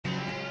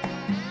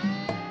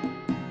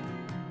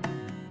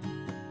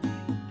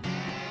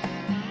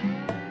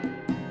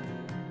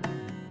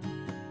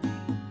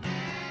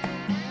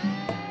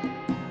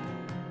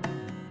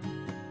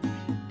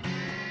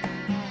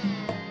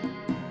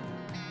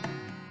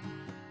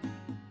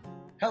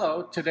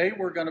Hello, today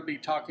we're going to be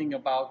talking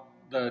about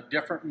the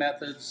different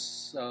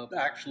methods of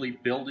actually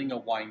building a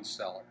wine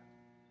cellar.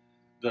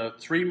 The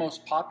three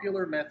most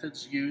popular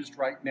methods used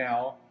right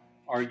now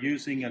are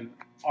using an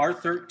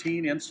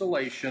R13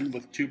 insulation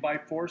with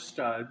 2x4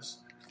 studs,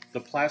 the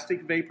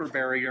plastic vapor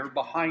barrier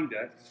behind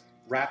it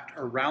wrapped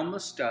around the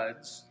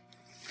studs.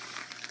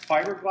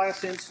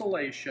 Fiberglass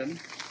insulation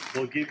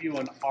will give you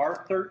an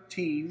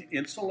R13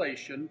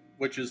 insulation,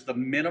 which is the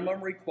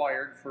minimum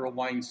required for a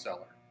wine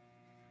cellar.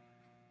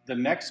 The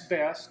next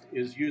best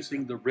is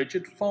using the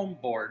rigid foam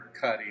board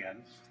cut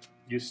in.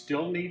 You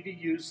still need to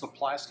use the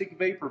plastic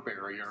vapor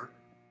barrier.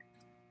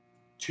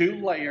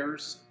 2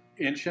 layers,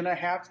 1.5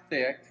 inches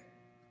thick,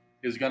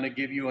 is going to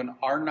give you an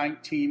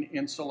R19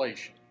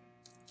 insulation.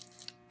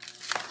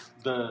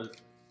 The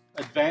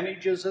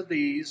advantages of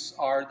these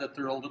are that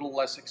they're a little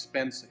less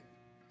expensive.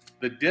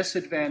 The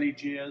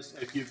disadvantage is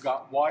if you've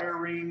got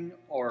wiring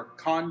or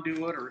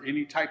conduit or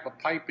any type of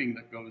piping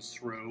that goes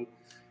through,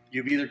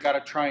 you've either got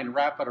to try and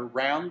wrap it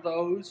around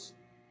those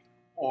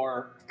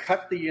or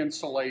cut the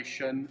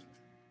insulation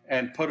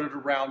and put it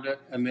around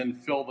it and then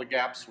fill the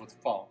gaps with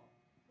foam.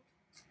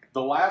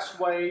 The last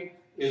way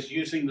is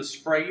using the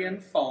spray-in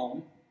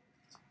foam.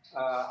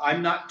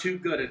 I'm not too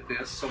good at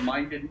this, so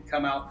mine didn't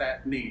come out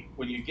that neat.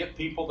 When you get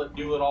people that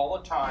do it all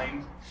the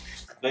time,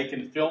 they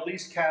can fill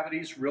these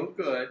cavities real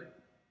good.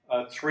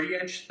 A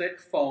 3-inch thick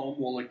foam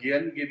will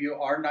again give you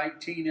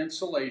R19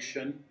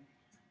 insulation.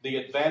 The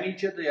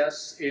advantage of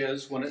this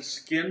is when it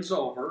skins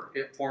over,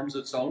 it forms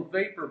its own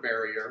vapor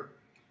barrier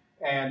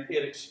and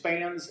it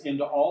expands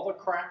into all the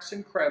cracks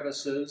and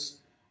crevices,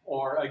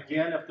 or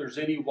again, if there's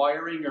any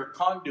wiring or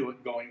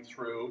conduit going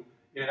through,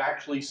 it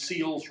actually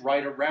seals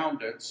right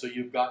around it, so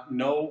you've got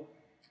no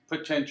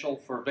potential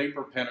for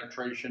vapor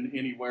penetration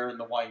anywhere in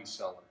the wine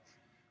cellar.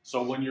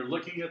 So when you're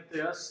looking at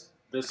this,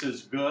 this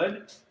is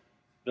good,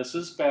 this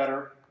is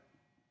better,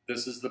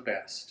 this is the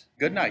best.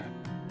 Good night.